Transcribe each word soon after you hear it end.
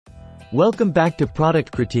Welcome back to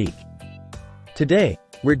Product Critique. Today,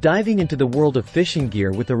 we're diving into the world of fishing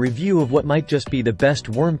gear with a review of what might just be the best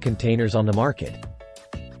worm containers on the market.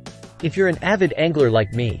 If you're an avid angler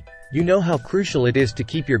like me, you know how crucial it is to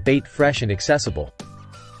keep your bait fresh and accessible.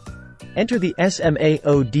 Enter the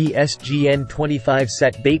SMAODSGN 25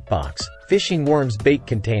 set bait box, fishing worms bait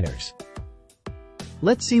containers.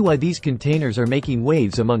 Let's see why these containers are making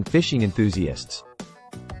waves among fishing enthusiasts.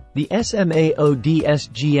 The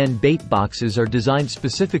SMAODSGN bait boxes are designed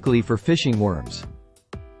specifically for fishing worms.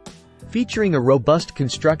 Featuring a robust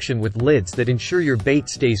construction with lids that ensure your bait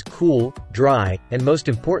stays cool, dry, and most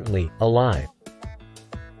importantly, alive.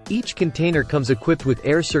 Each container comes equipped with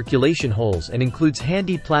air circulation holes and includes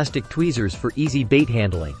handy plastic tweezers for easy bait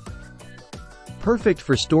handling. Perfect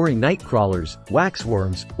for storing night crawlers,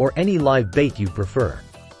 waxworms, or any live bait you prefer.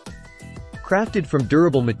 Crafted from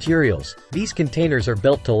durable materials, these containers are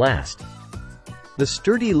built to last. The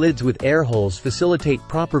sturdy lids with air holes facilitate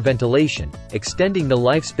proper ventilation, extending the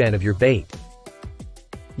lifespan of your bait.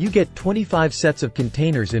 You get 25 sets of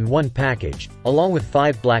containers in one package, along with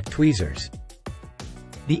 5 black tweezers.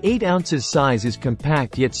 The 8 ounces size is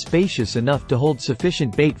compact yet spacious enough to hold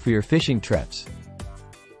sufficient bait for your fishing trips.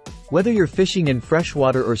 Whether you're fishing in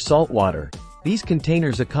freshwater or saltwater, these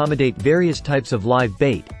containers accommodate various types of live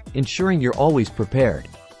bait, ensuring you're always prepared.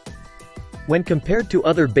 When compared to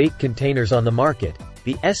other bait containers on the market,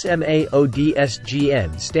 the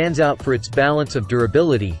SMAODSGN stands out for its balance of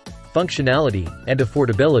durability, functionality, and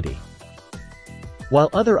affordability. While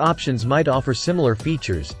other options might offer similar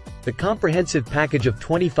features, the comprehensive package of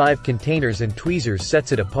 25 containers and tweezers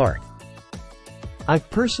sets it apart. I've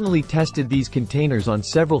personally tested these containers on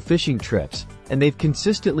several fishing trips, and they've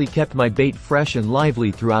consistently kept my bait fresh and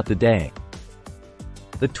lively throughout the day.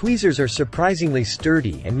 The tweezers are surprisingly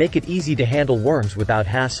sturdy and make it easy to handle worms without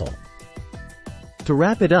hassle. To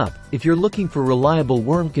wrap it up, if you're looking for reliable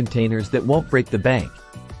worm containers that won't break the bank,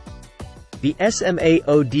 the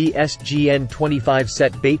SMAODSGN 25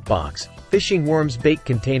 set bait box, fishing worms bait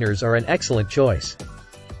containers are an excellent choice.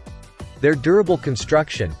 Their durable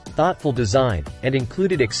construction, thoughtful design, and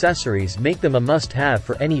included accessories make them a must-have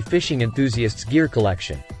for any fishing enthusiast's gear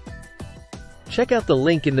collection. Check out the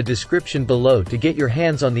link in the description below to get your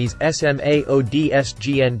hands on these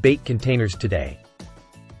SMAODSGN bait containers today.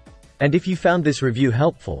 And if you found this review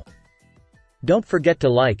helpful, don't forget to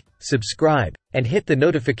like, subscribe, and hit the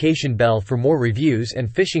notification bell for more reviews and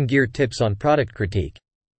fishing gear tips on Product Critique.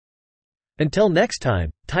 Until next time,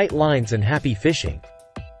 tight lines and happy fishing!